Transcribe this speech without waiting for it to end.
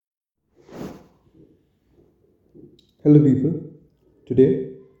Hello, people.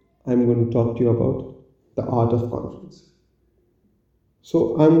 Today I'm going to talk to you about the art of confidence.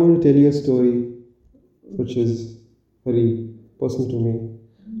 So, I'm going to tell you a story which is very personal to me,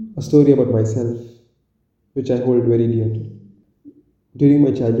 a story about myself which I hold very dear to. During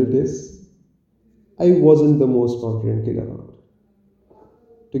my childhood days, I wasn't the most confident kid around.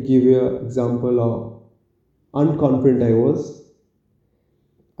 To give you an example of unconfident I was,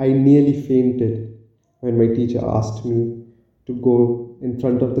 I nearly fainted when my teacher asked me to go in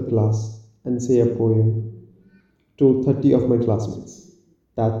front of the class and say a poem to 30 of my classmates.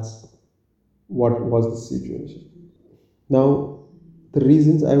 That's what was the situation. Now, the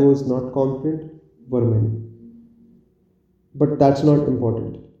reasons I was not confident were many, but that's not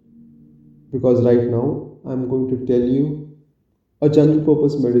important because right now I'm going to tell you a general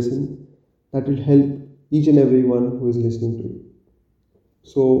purpose medicine that will help each and everyone who is listening to you.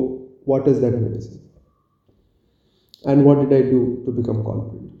 So, what is that medicine? And what did I do to become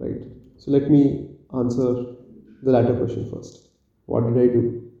confident, right? So, let me answer the latter question first. What did I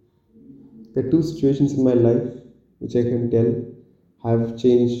do? There are two situations in my life which I can tell have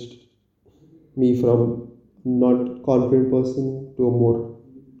changed me from not confident person to a more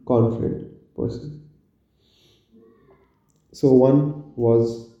confident person. So one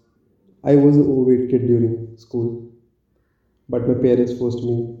was I was an overweight kid during school, but my parents forced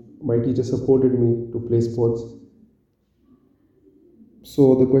me. My teacher supported me to play sports.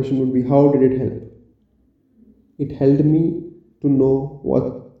 So the question would be, how did it help? It helped me to know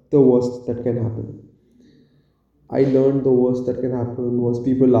what the worst that can happen. I learned the worst that can happen was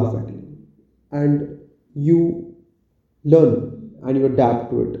people laugh at you, and you learn and you adapt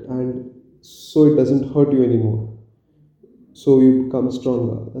to it, and so it doesn't hurt you anymore. So you become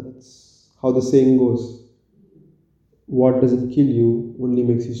stronger. That's how the saying goes. What doesn't kill you only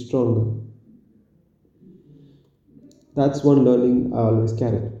makes you stronger. That's one learning I always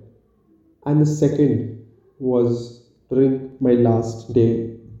carried. And the second was during my last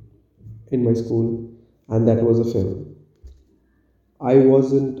day in my school, and that was a farewell. I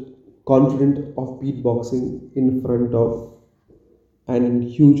wasn't confident of beatboxing in front of an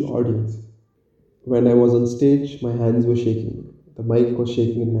huge audience. When I was on stage, my hands were shaking. The mic was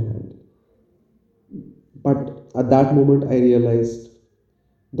shaking in my hand. But at that moment, I realized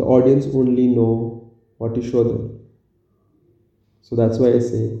the audience only know what you show them. So that's why I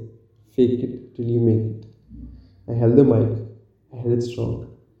say, fake it till you make it. I held the mic, I held it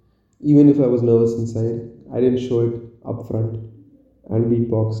strong. Even if I was nervous inside, I didn't show it up front and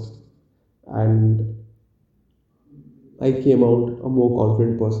beatboxed. And I came out a more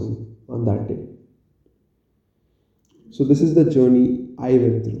confident person on that day. So this is the journey I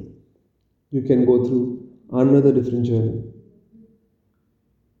went through. You can go through another different journey,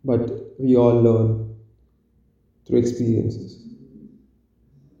 but we all learn through experiences.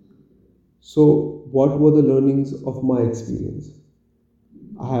 So, what were the learnings of my experience?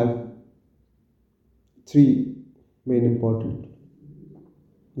 I have three main important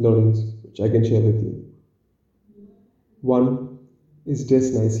learnings which I can share with you. One is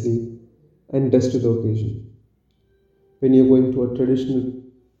dress nicely and dress to the occasion. When you're going to a traditional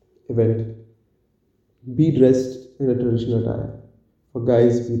event, be dressed in a traditional attire. For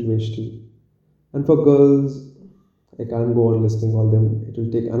guys, be dressed. And for girls, I can't go on listing all them. It will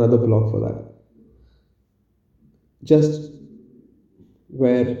take another blog for that. Just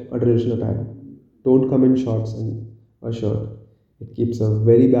wear a traditional attire. Don't come in shorts and a shirt. It keeps a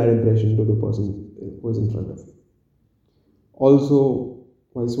very bad impression to the person who is in front of you. Also,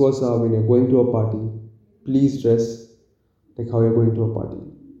 vice versa, when you're going to a party, please dress like how you're going to a party.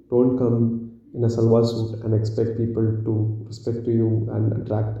 Don't come in a salwar suit and expect people to respect to you and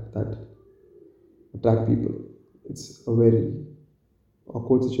attract people. It's a very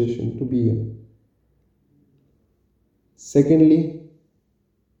awkward situation to be in. Secondly,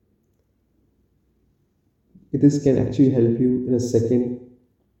 this can actually help you in a second.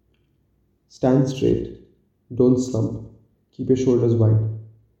 Stand straight, don't slump, keep your shoulders wide,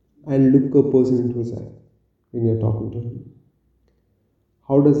 and look a person into his eye when you're talking to him.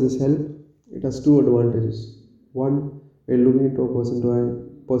 How does this help? It has two advantages. One, when looking into a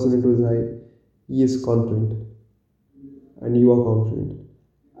person into his eye, he is confident and you are confident.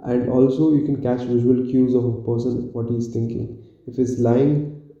 And also you can catch visual cues of a person what he is thinking. If he's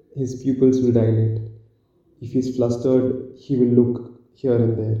lying, his pupils will dilate. If he's flustered, he will look here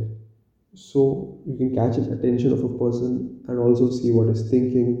and there. So you can catch the attention of a person and also see what is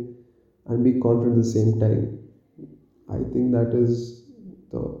thinking and be confident at the same time. I think that is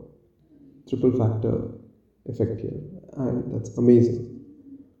the triple factor effect here, and that's amazing.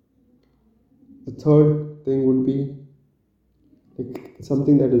 The third thing would be like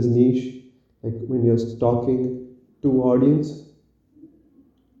something that is niche, like when you're talking to audience,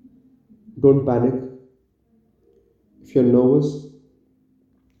 don't panic. If you're nervous,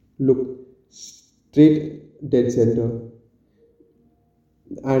 look straight dead center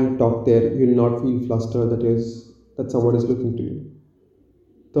and talk there. You'll not feel flustered that someone is looking to you.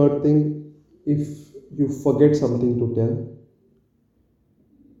 Third thing, if you forget something to tell,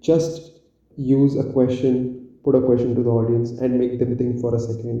 just use a question, put a question to the audience and make them think for a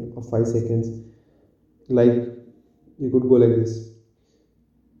second or 5 seconds. Like you could go like this.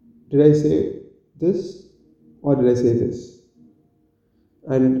 Did I say this or did I say this?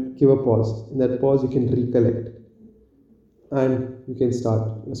 And give a pause. In that pause, you can recollect and you can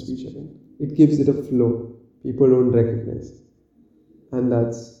start your speech again. It gives it a flow people don't recognize. And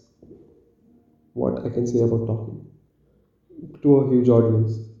that's what I can say about talking to a huge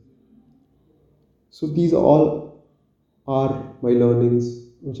audience. So these all are my learnings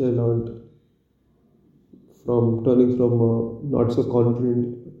which I learned from turning from a not so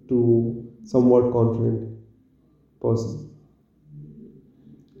confident to somewhat confident person.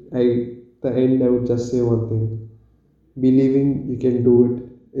 The end I would just say one thing. Believing you can do it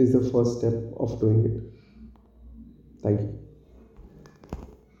is the first step of doing it. Thank you.